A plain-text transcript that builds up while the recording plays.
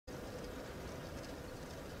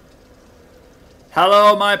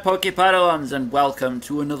Hello my PokePadawans and welcome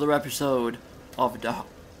to another episode of Dark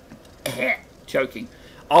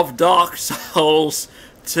Souls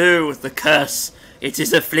 2, The Curse. It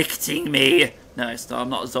is afflicting me. No, it's not, I'm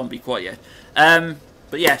not a zombie quite yet.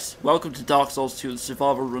 But yes, welcome to Dark Souls 2, The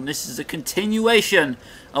Survival Run. This is a continuation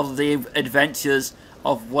of the adventures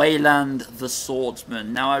of Weyland the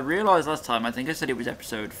Swordsman. Now I realised last time, I think I said it was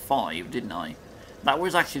episode 5, didn't I? That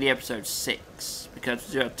was actually episode 6,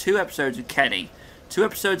 because there are 2 episodes of Kenny, 2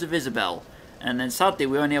 episodes of Isabel, and then sadly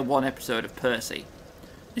we only have 1 episode of Percy.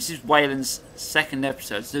 This is Weyland's 2nd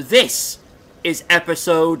episode, so this is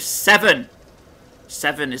episode 7.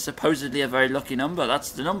 7 is supposedly a very lucky number. That's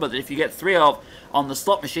the number that if you get 3 of on the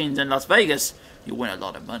slot machines in Las Vegas, you win a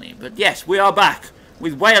lot of money. But yes, we are back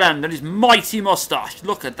with Weyland and his mighty mustache.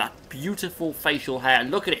 Look at that beautiful facial hair.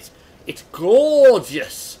 Look at it. It's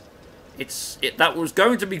gorgeous. That was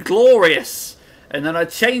going to be glorious, and then I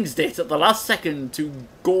changed it at the last second to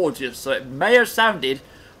gorgeous, so it may have sounded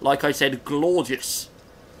like I said glorgeous,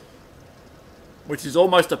 which is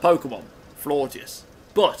almost a Pokemon, Florgeous.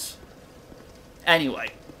 But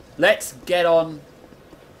anyway, let's get on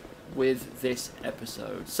with this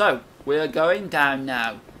episode. So we are going down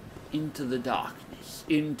now into the darkness,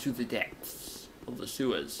 into the depths of the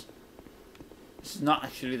sewers. This is not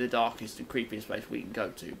actually the darkest and creepiest place we can go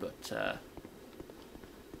to, but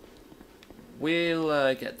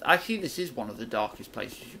we'll get... Actually, this is one of the darkest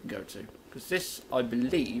places you can go to, because this, I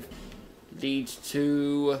believe, leads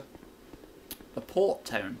to a port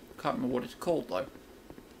town. Can't remember what it's called, though.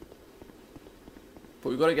 But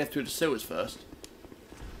we've got to get through the sewers first.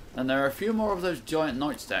 And there are a few more of those giant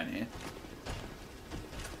knights down here.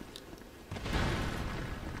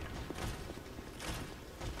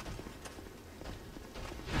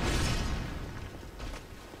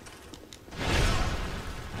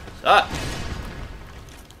 Ah.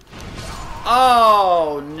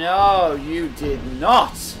 Oh no, you did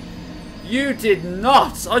not. You did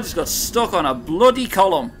not. I just got stuck on a bloody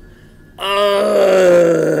column.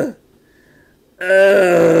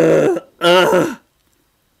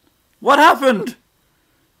 What happened?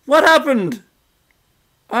 What happened?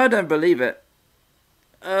 I don't believe it.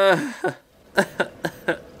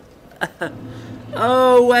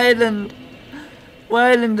 Oh, Weyland.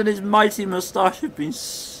 Weyland and his mighty moustache have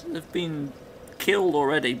been killed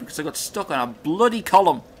already because I got stuck on a bloody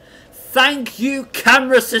column. Thank you,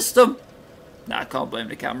 camera system. Nah, I can't blame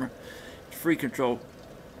the camera. It's free control.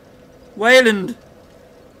 Weyland.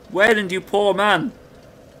 Weyland, you poor man.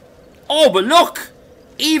 Oh, but look!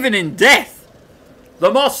 Even in death,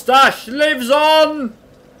 the moustache lives on!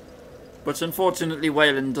 But unfortunately,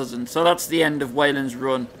 Weyland doesn't. So that's the end of Weyland's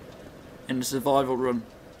run in the survival run.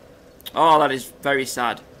 Oh, that is very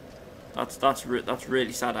sad. That's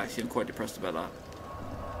really sad, actually. I'm quite depressed about that.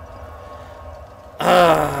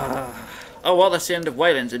 Oh, well, that's the end of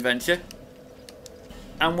Weyland's adventure.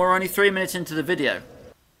 And we're only 3 minutes into the video.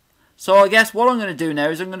 So I guess what I'm going to do now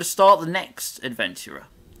is I'm going to start the next adventurer.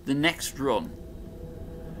 The next run.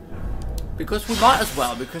 Because we might as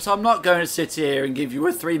well, because I'm not going to sit here and give you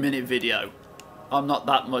a 3-minute video. I'm not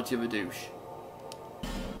that much of a douche.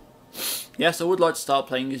 Yes, I would like to start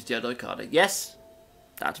playing as Jedi Cardet. Yes,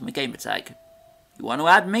 that's my gamer tag. You want to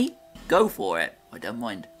add me? Go for it. I don't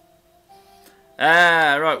mind.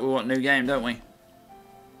 Right, we want a new game, don't we?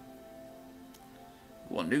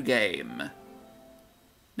 We want a new game.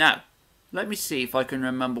 Now, let me see if I can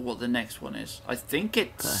remember what the next one is. I think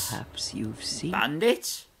it's... Perhaps you've seen...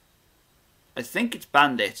 Bandit? I think it's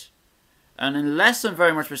Bandit. And unless I'm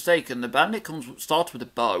very much mistaken, the Bandit starts with a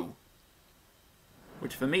bow.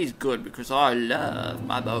 Which for me is good, because I love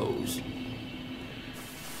my bows.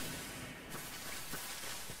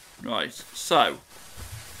 Right, so...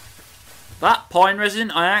 That pine resin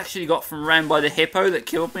I actually got from round by the hippo that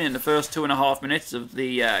killed me in the first 2.5 minutes of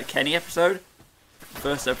the Kenny episode.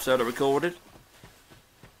 First episode I recorded.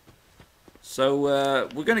 So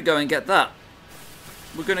we're going to go and get that.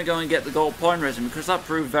 We're going to go and get the gold pine resin because that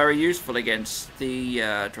proved very useful against the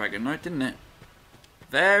Dragon Knight, didn't it?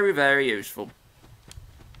 Very, very useful.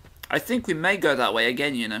 I think we may go that way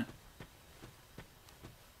again, you know.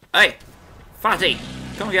 Hey, fatty,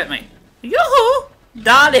 come and get me. Yoo-hoo,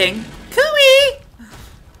 darling, cooey.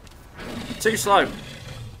 Too slow.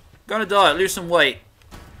 Gonna die, lose some weight.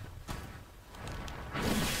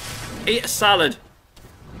 Eat a salad.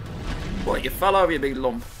 What, you fell over, you big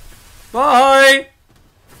lump. Bye!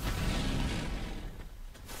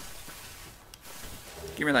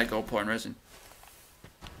 Give me that gold pine resin.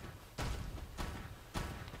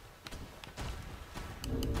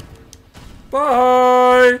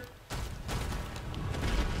 Bye!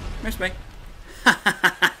 Miss me.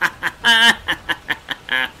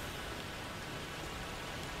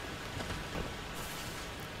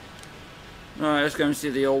 Right, let's go and see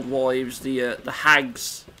the old wives, the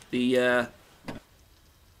hags, the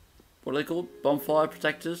what are they called? Bonfire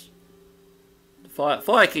protectors?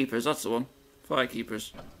 Firekeepers, that's the one.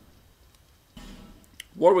 Firekeepers.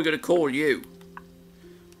 What are we going to call you?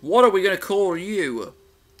 What are we going to call you?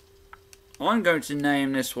 I'm going to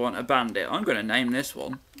name this one a bandit. I'm going to name this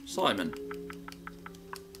one Simon.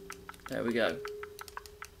 There we go.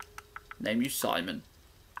 Name you Simon.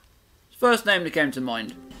 First name that came to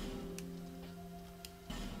mind.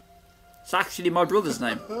 It's actually my brother's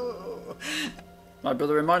name. My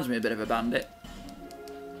brother reminds me a bit of a bandit.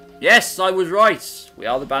 Yes, I was right. We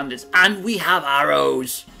are the bandits. And we have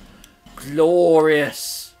arrows.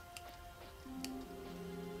 Glorious.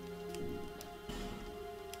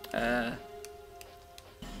 No,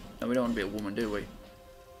 we don't want to be a woman, do we?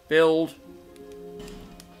 Build.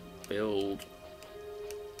 Build.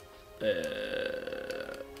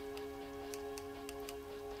 Let's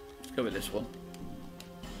go with this one.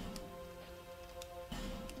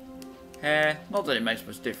 Hair. Not that it makes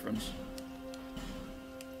much difference.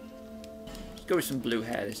 Let's go with some blue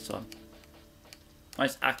hair this time.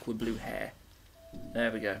 Nice aqua blue hair.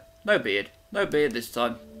 There we go. No beard. No beard this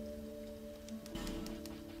time.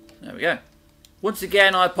 There we go. Once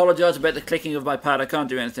again, I apologise about the clicking of my pad. I can't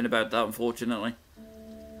do anything about that, unfortunately.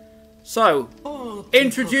 So,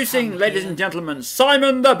 introducing, ladies and gentlemen,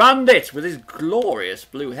 Simon the Bandit with his glorious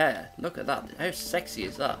blue hair. Look at that. How sexy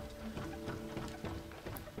is that?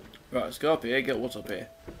 Right, let's go up here. Get what's up here.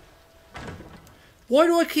 Why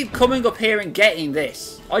do I keep coming up here and getting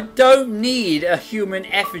this? I don't need a human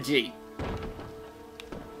effigy.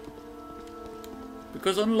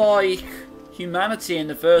 Because unlike humanity in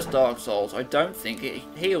the first Dark Souls, I don't think it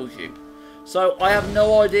heals you. So I have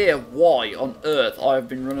no idea why on earth I've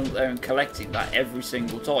been running up there and collecting that every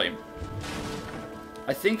single time.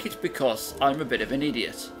 I think it's because I'm a bit of an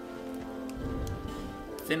idiot.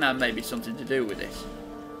 I think that may be something to do with this.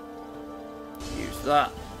 Use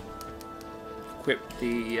that. Equip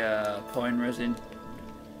the pine resin.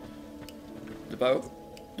 The bow.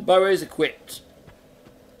 The bow is equipped.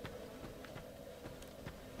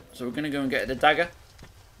 So we're going to go and get the dagger.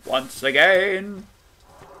 Once again.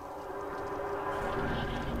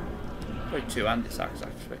 Probably two-handed axe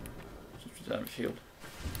actually. Just return shield.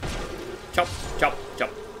 Chop, chop,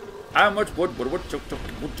 chop. How much wood? Wood, chuck, chuck,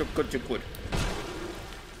 wood, chuck, chuck, chuck, wood.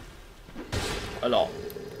 A lot.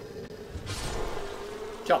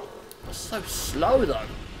 Chop. That's so slow though.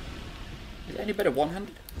 Is it any better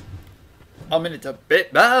one-handed? I mean, it's a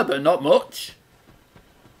bit better, but not much.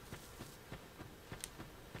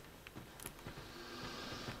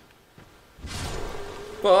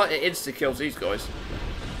 But it insta-kills these guys.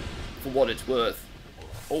 For what it's worth.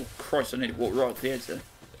 Oh Christ, I need to walk right off the edge there.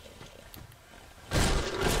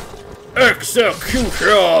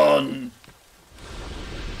 Execution!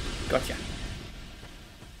 Gotcha.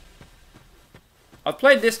 I've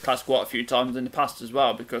played this class quite a few times in the past as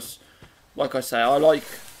well because, like I say, I like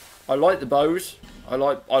the bows. I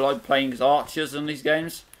like playing as archers in these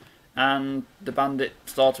games, and the bandit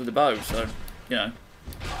starts with the bow, so you know.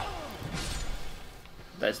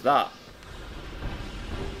 There's that.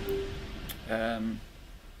 That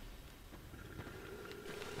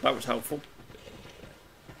was helpful.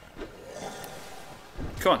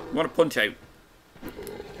 Come on, we want to punch out.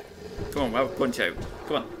 Come on, we'll have a punch out.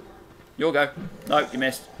 Come on. You'll go. No, you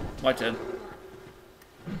missed. My turn.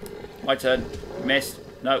 My turn. You missed.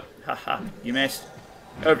 No. Haha. You missed.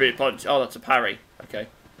 Over punch. Oh, that's a parry. Okay.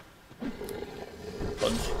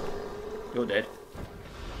 Punch. You're dead.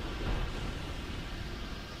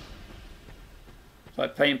 It's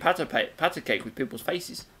like playing patter cake with people's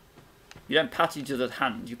faces. You don't pat each other's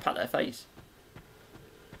hands, you pat their face.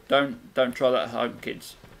 Don't try that at home,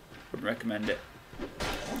 kids. Wouldn't recommend it.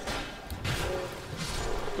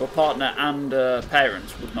 Your partner and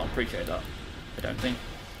parents would not appreciate that, I don't think.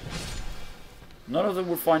 None of them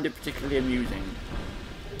would find it particularly amusing.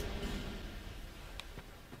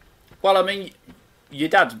 Well, I mean, your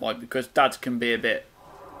dads might, because dads can be a bit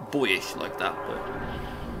boyish like that, but...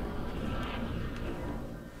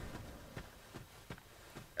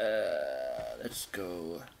 let's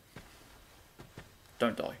go.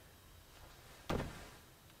 Don't die.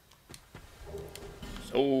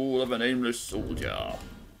 Soul of a nameless soldier.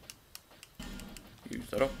 Use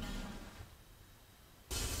that up.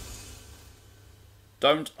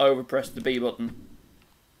 Don't overpress the B button.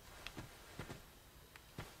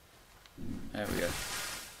 There we go.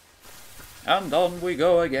 And on we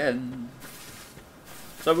go again.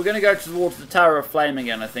 So we're going to go towards the Tower of Flame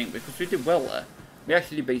again, I think, because we did well there. We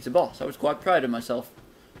actually beat a boss. I was quite proud of myself.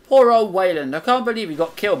 Poor old Weyland. I can't believe he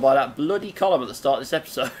got killed by that bloody column at the start of this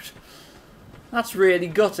episode. That's really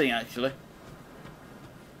gutting, actually.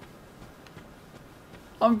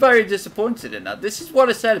 I'm very disappointed in that. This is what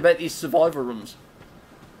I said about these survivor runs.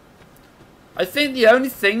 I think the only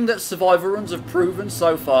thing that survivor runs have proven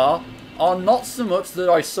so far are not so much that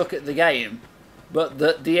I suck at the game, but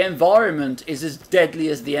that the environment is as deadly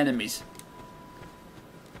as the enemies.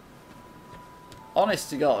 Honest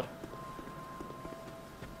to God.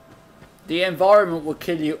 The environment will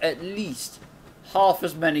kill you at least half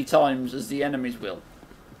as many times as the enemies will.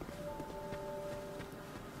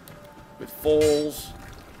 With falls,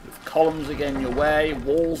 with columns again in your way,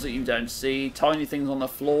 walls that you don't see, tiny things on the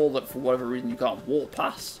floor that for whatever reason you can't walk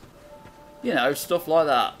past. You know, stuff like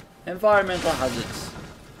that. Environmental hazards.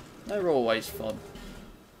 They're always fun.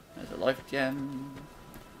 There's a life gem.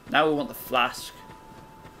 Now we want the flask.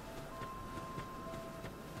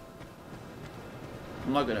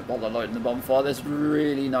 I'm not going to bother lighting the bonfire. There's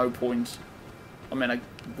really no point. I mean,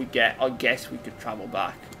 I guess we could travel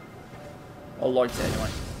back. I'll light it anyway.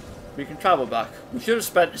 We can travel back. We should have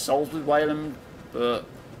spent the souls with Weyland, but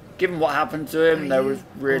given what happened to him, there was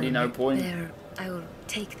really no point. There, I will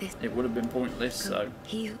take this. It would have been pointless, so.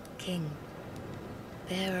 He, king.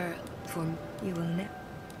 There, for you will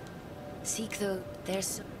seek though.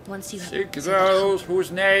 There's once you have. Seek those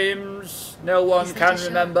whose names no one can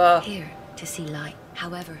remember. Here to see light.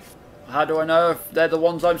 However, how do I know if they're the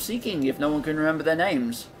ones I'm seeking if no one can remember their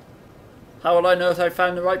names? How will I know if I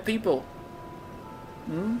found the right people?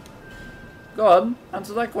 Hmm? Go on,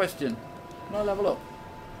 answer that question. Can I level up?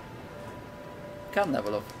 Can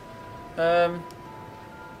level up. Have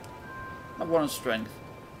one on strength.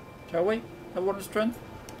 Shall we? Have one on strength?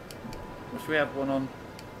 Or should we have one on...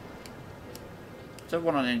 So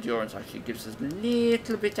one on endurance actually gives us a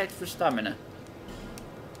little bit extra stamina.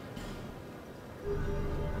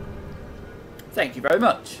 Thank you very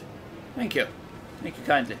much. Thank you. Thank you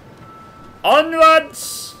kindly.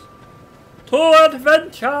 Onwards to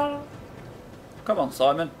adventure! Come on,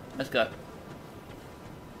 Simon. Let's go.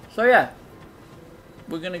 So yeah.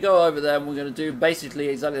 We're going to go over there and we're going to do basically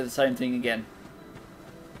exactly the same thing again.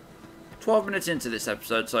 12 minutes into this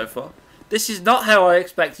episode so far. This is not how I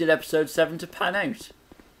expected episode 7 to pan out.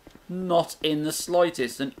 Not in the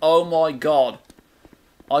slightest. And oh my god.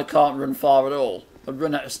 I can't run far at all. I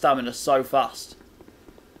run out of stamina so fast.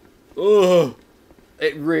 Ugh.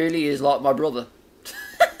 It really is like my brother.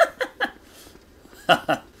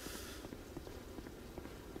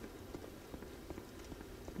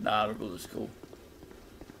 Nah, my brother's cool.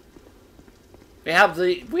 We have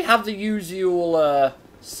the usual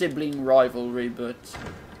sibling rivalry, but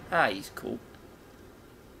he's cool.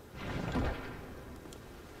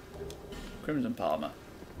 Crimson Palmer.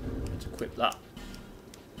 Let's equip that.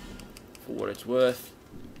 For what it's worth.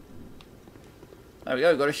 There we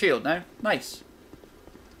go, got a shield now. Nice.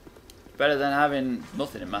 Better than having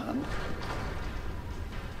nothing in my hand.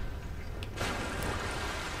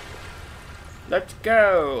 Let's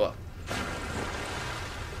go!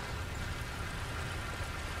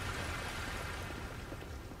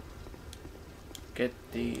 Get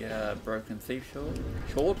the broken thief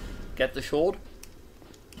sword. Get the sword.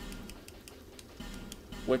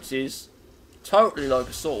 Which is totally like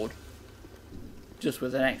a sword. Just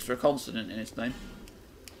with an extra consonant in its name.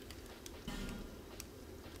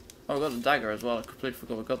 Oh, I got the dagger as well. I completely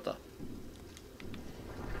forgot I got that.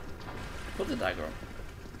 Put the dagger on.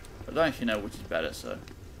 I don't actually know which is better, so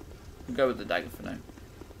we'll go with the dagger for now.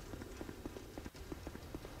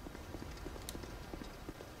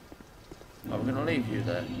 Oh, we're going to leave you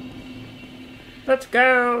there. Let's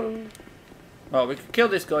go! Oh, we can kill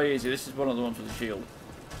this guy easy. This is one of the ones with the shield.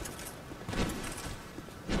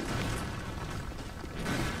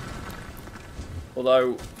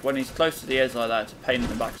 Although, when he's close to the edge like that, it's a pain in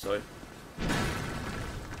the backside.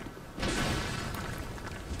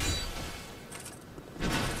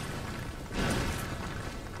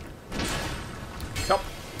 Chop,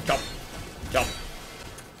 chop, chop.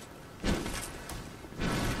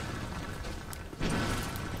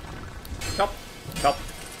 Chop, chop,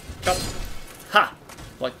 chop. Ha!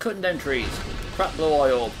 Like cutting down trees. Crap blue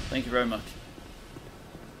eye orb. Thank you very much.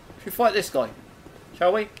 Should we fight this guy?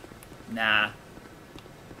 Shall we? Nah.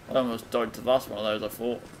 I almost died to the last one of those, I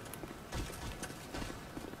thought.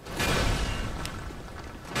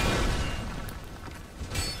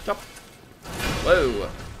 Chop. Whoa.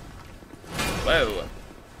 Whoa.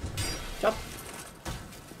 Chop.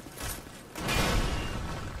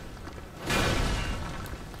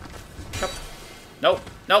 Chop. Nope.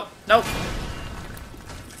 Nope. Nope.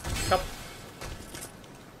 Chop.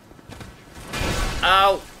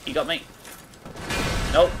 Ow. You got me.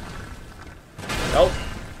 Nope. Nope.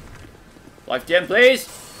 Life gem, please.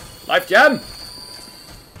 Life gem.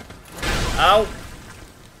 Ow!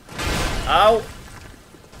 Ow!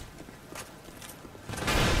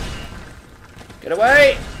 Get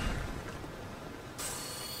away!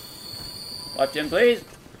 Life gem, please.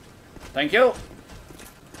 Thank you.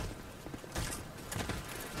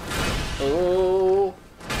 Oh!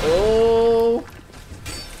 Oh!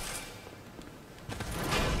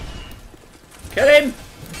 Kill him!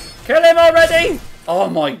 Kill him already! Oh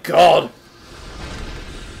my god!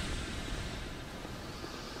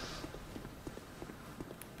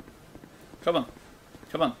 Come on.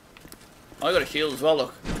 Come on. I got a shield as well,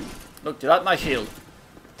 look. Look, do you like my shield?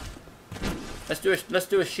 Let's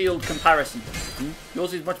do a shield comparison.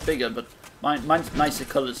 Yours is much bigger, but mine's nicer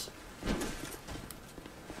colours.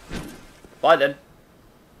 Bye then.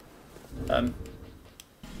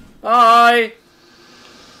 Bye!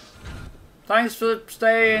 Thanks for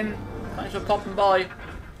staying. Thanks for popping by.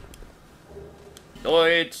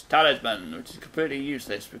 Lloyd's talisman, which is completely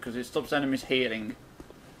useless because it stops enemies healing.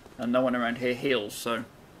 And no one around here heals, so...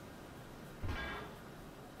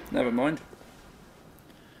 Never mind.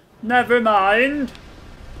 Never mind!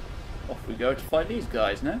 Off we go to fight these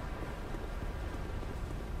guys now.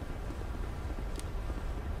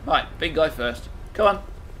 Right, big guy first. Come on.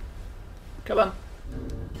 Come on.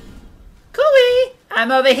 Cooey!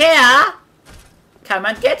 I'm over here! Come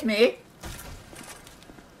and get me!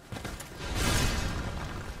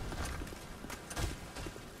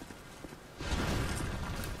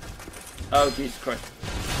 Oh, Jesus Christ.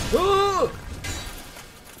 Ooh!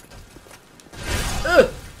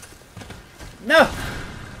 No!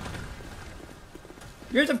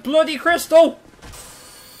 You're the bloody crystal!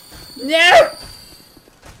 No!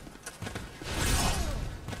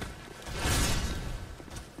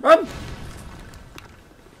 Run!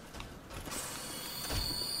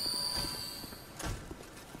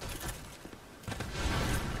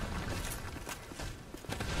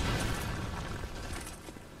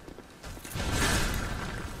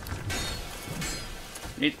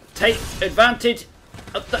 You take advantage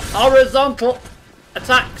of the horizontal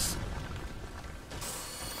attacks.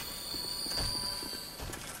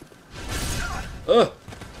 Oh!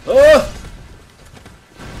 Oh!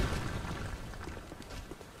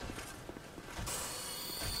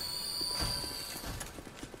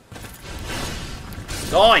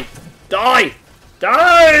 Die! Die!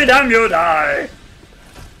 Die! Damn you, die!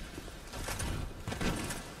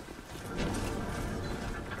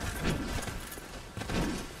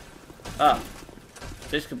 Ah,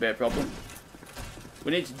 this could be a problem.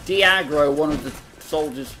 We need to de-aggro one of the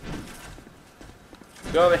soldiers.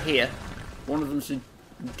 Go over here. One of them should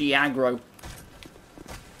de-aggro.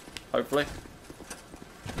 Hopefully.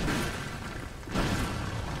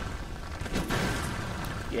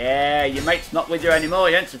 Yeah, your mate's not with you anymore.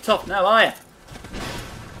 You ain't so tough now, are you?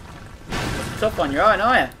 Tough on your own,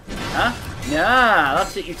 are you? Huh? Yeah,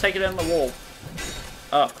 that's it. You take it on the wall.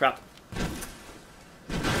 Oh, crap.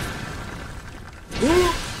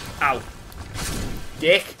 Ooh. Ow.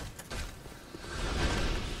 Dick.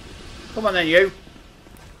 Come on then, you.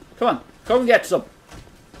 Come on. Come and get some.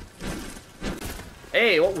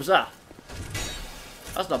 Hey, what was that?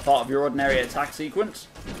 That's not part of your ordinary attack sequence.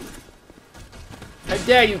 How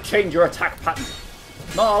dare you change your attack pattern?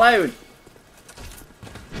 Not allowed.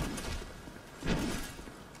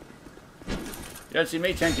 You don't see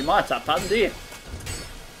me changing my attack pattern, do you?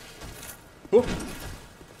 Whoop.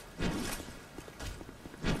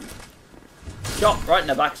 Shot right in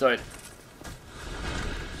the backside.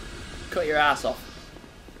 Cut your ass off.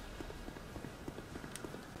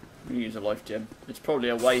 I'm gonna use a life gem. It's probably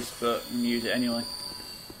a waste, but I'm gonna use it anyway.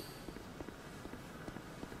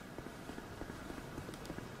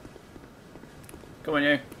 Come on,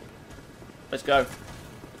 you. Let's go.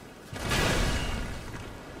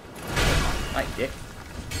 Right, dick.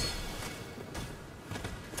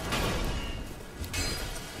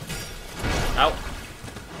 Ow.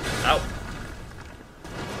 Ow.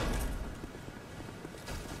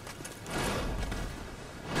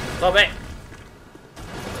 Stop it.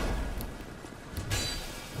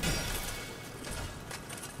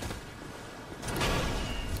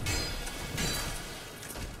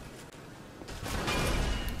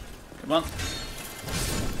 Come on.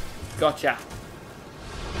 Gotcha.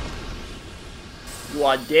 You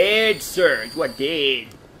are dead, sir. You are dead.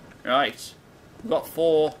 Right. We've got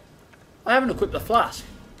 4. I haven't equipped the flask.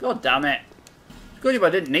 God damn it. It's good if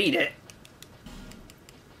I didn't need it.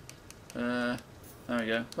 There we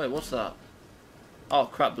go. Wait, what's that? Oh,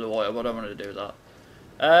 crap, blue oil. What do I want to do with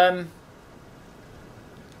that?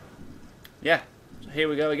 Yeah. So here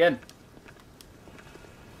we go again.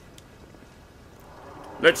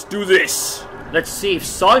 Let's do this. Let's see if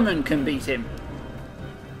Simon can beat him.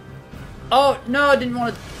 Oh, no, I didn't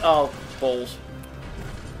want to... Oh, balls.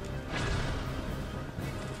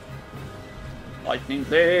 Lightning,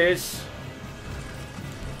 please.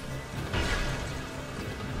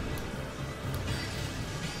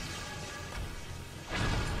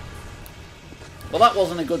 Well, that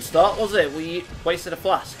wasn't a good start, was it? We wasted a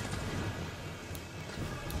flask.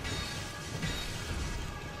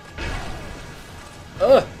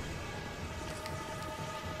 Ugh.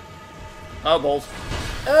 Oh, balls.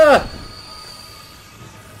 Ugh.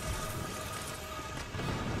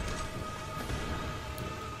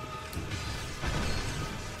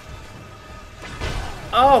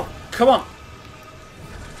 Oh, come on.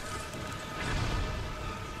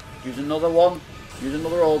 Use another one. Use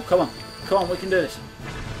another orb. Come on. Come on, we can do this.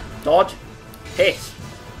 Dodge. Hit.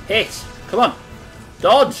 Hit. Come on.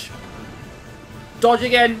 Dodge. Dodge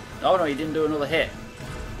again. Oh no, he didn't do another hit.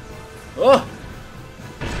 Oh.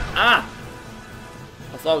 Ah.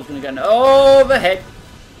 I thought I was going to get an overhead.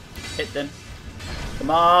 Hit them. Come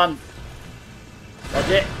on. Dodge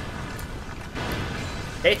it.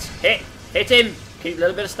 Hit. Hit. Hit him. Keep a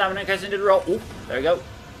little bit of stamina in case he did a roll. Oh, there we go.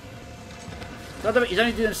 God damn it, he's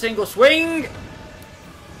only doing a single swing.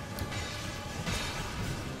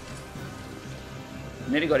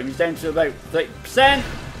 Nearly got him. He's down to about 30%.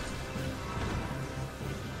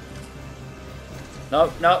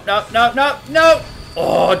 No, no, no, no, no, no.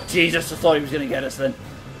 Oh, Jesus. I thought he was going to get us then.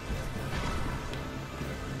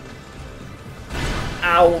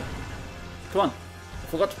 Ow. Come on. I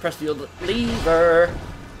forgot to press the other lever.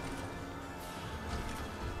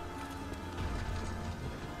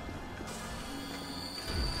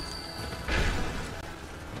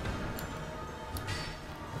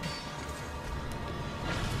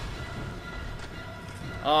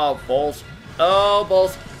 Oh, balls. Oh,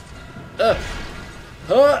 balls.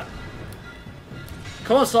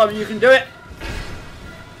 Come on, Simon, you can do it.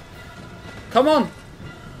 Come on.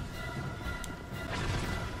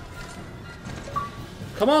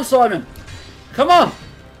 Come on, Simon. Come on.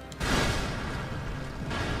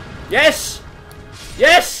 Yes.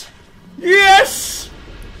 Yes. Yes.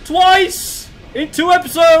 Twice. In 2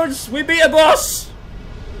 episodes, we beat a boss.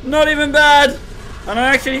 Not even bad. And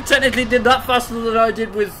I actually technically did that faster than I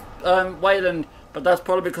did with Weyland, but that's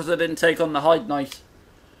probably because I didn't take on the Hide Knight.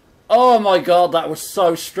 Oh my god, that was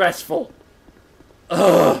so stressful.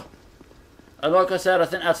 Ugh. And like I said, I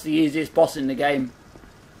think that's the easiest boss in the game.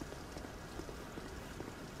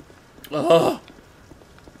 Ugh.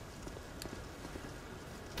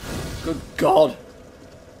 Good god.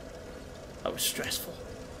 That was stressful.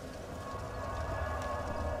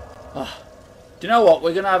 Ugh. Do you know what?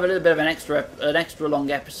 We're going to have a little bit of an extra long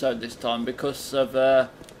episode this time because I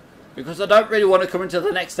don't really want to come into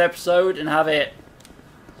the next episode and have it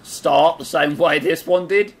start the same way this one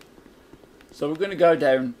did. So we're going to go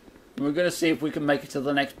down and we're going to see if we can make it to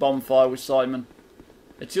the next bonfire with Simon.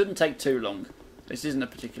 It shouldn't take too long. This isn't a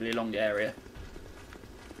particularly long area.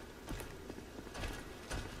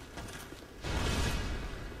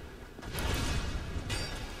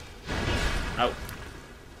 Oh.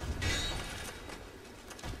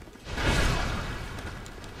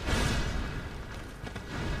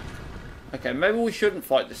 Okay, maybe we shouldn't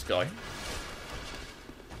fight this guy.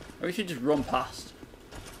 Maybe we should just run past.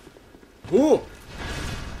 Ooh!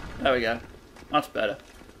 There we go. That's better.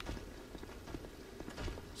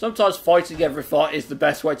 Sometimes fighting every fight is the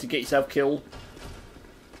best way to get yourself killed.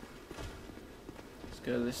 Let's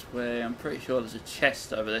go this way. I'm pretty sure there's a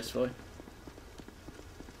chest over this way.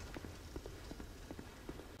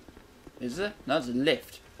 Is there? No, there's a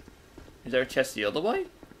lift. Is there a chest the other way?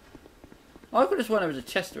 Oh, I could have sworn there was a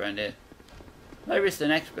chest around here. Maybe it's the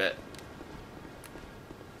next bit.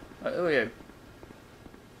 Right, who are you?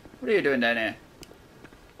 What are you doing down here?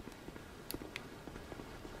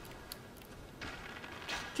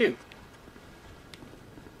 You.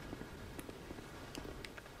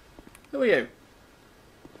 Who are you?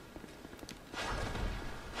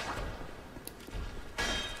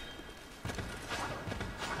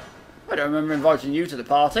 I don't remember inviting you to the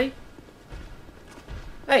party.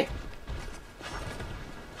 Hey.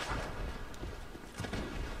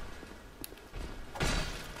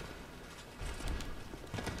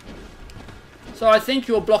 So I think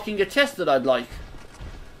you're blocking a chest that I'd like.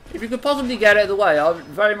 If you could possibly get out of the way, I would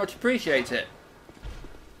very much appreciate it.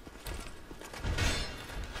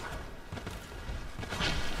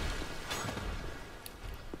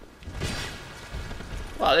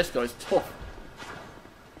 Wow, this guy's tough.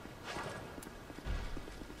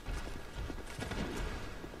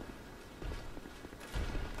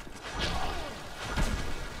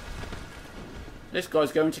 This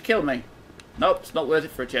guy's going to kill me. Nope, it's not worth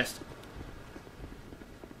it for a chest.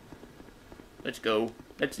 Let's go.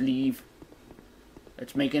 Let's leave.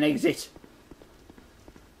 Let's make an exit.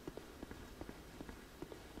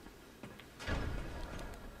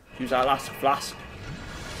 Use our last flask.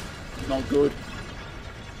 It's not good.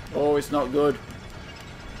 Oh, it's not good.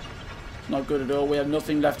 It's not good at all. We have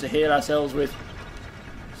nothing left to heal ourselves with.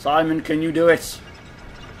 Simon, can you do it?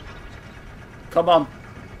 Come on.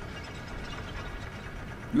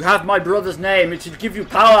 You have my brother's name. It should give you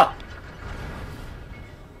power.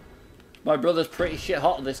 My brother's pretty shit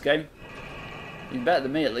hot at this game. He's better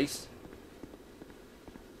than me at least.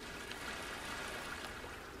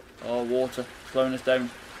 Oh, water. Slowing us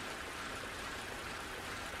down.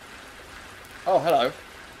 Oh, hello.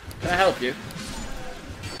 Can I help you?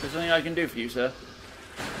 Is there something I can do for you, sir?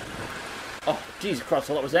 Oh, Jesus Christ, I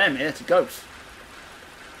thought that was them. It's a ghost.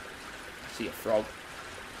 I see a frog.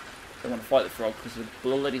 I don't want to fight the frog because the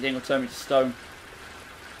bloody thing will turn me to stone.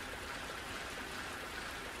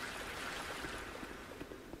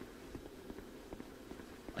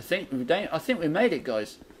 I think we made it,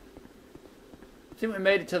 guys. I think we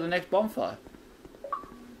made it to the next bonfire.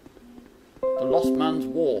 The Lost Man's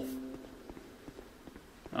Wharf.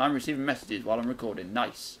 And I'm receiving messages while I'm recording.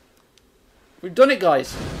 Nice. We've done it,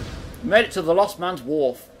 guys. We made it to the Lost Man's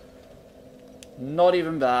Wharf. Not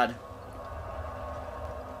even bad.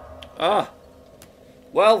 Ah.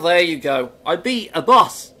 Well, there you go. I beat a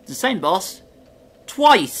boss. The same boss.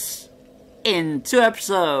 Twice. In 2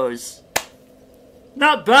 episodes.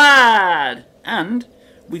 Not bad. And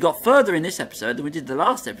we got further in this episode than we did the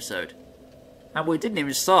last episode. And we didn't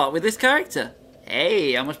even start with this character.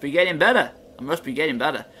 Hey, I must be getting better. I must be getting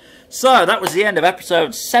better. So, that was the end of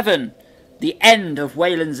episode 7. The end of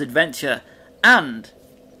Weyland's adventure. And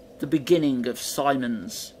the beginning of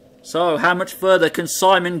Simon's. So, how much further can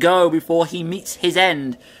Simon go before he meets his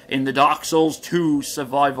end in the Dark Souls 2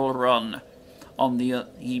 survival run? On the,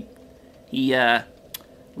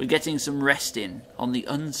 we're getting some rest in on the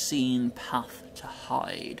unseen path to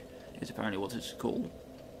hide, is apparently what it's called. Do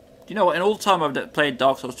you know what? In all the time I've played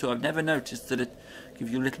Dark Souls 2, I've never noticed that it gives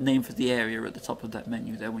you a little name for the area at the top of that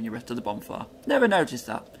menu there when you're at the bonfire. Never noticed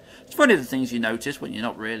that. It's funny the things you notice when you're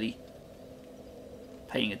not really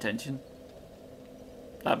paying attention.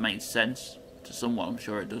 That makes sense to someone, I'm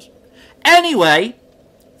sure it does. Anyway,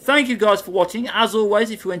 thank you guys for watching. As always,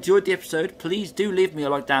 if you enjoyed the episode, please do leave me a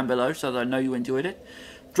like down below so that I know you enjoyed it.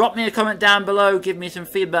 Drop me a comment down below, give me some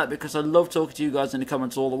feedback because I love talking to you guys in the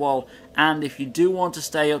comments all the while. And if you do want to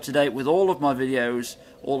stay up to date with all of my videos,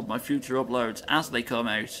 all of my future uploads as they come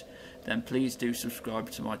out, then please do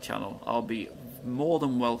subscribe to my channel. I'll be more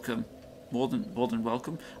than welcome, more than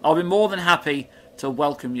welcome. I'll be more than happy to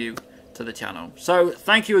welcome you to the channel. So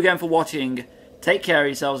thank you again for watching. Take care of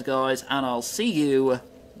yourselves, guys, and I'll see you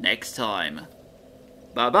next time.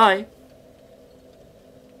 Bye bye.